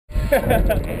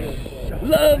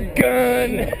Love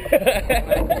gun.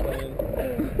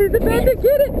 He's about to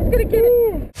get it. He's gonna get it.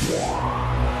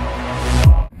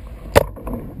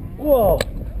 Whoa.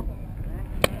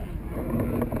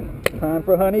 Time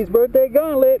for Honey's birthday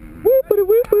gauntlet. Whoop, whoop,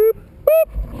 whoop, whoop, whoop.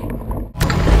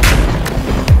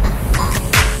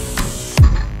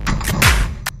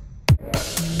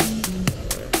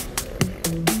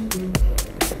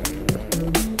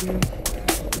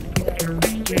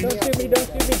 Don't shoot me, don't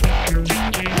shoot me.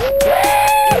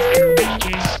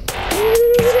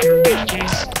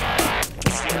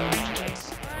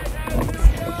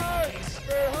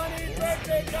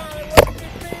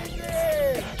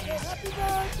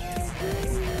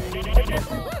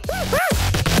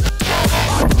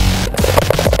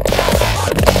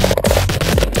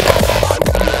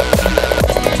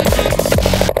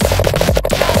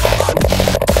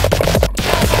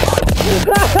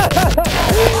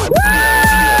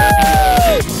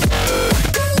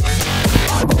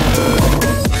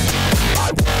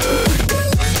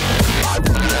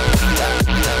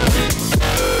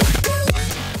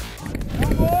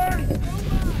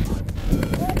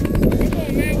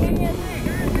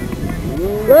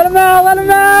 Let him out! Let him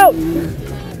out!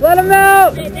 Let him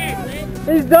out!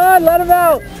 He's done! Let him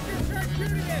out!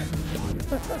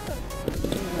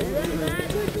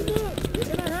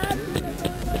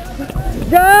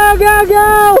 Go! Go!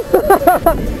 Go!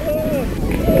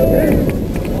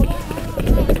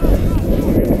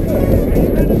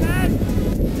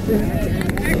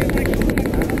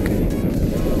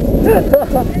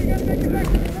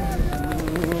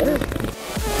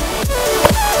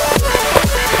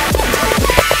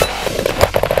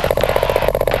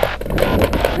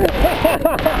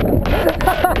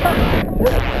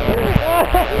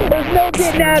 There's no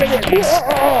getting out of it. There's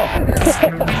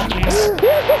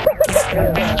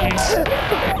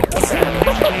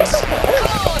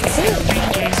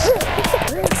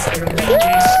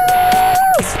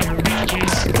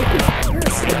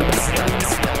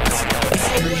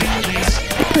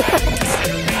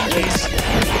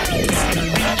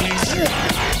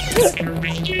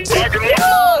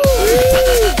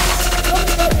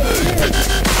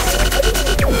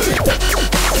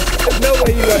no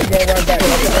way you want to go run back.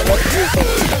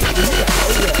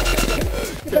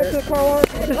 Get back to the car wash.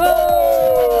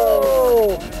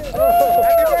 Oh!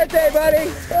 Happy birthday, buddy!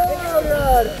 Oh,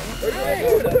 God!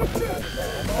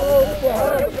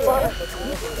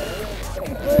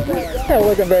 That's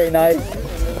looking very nice.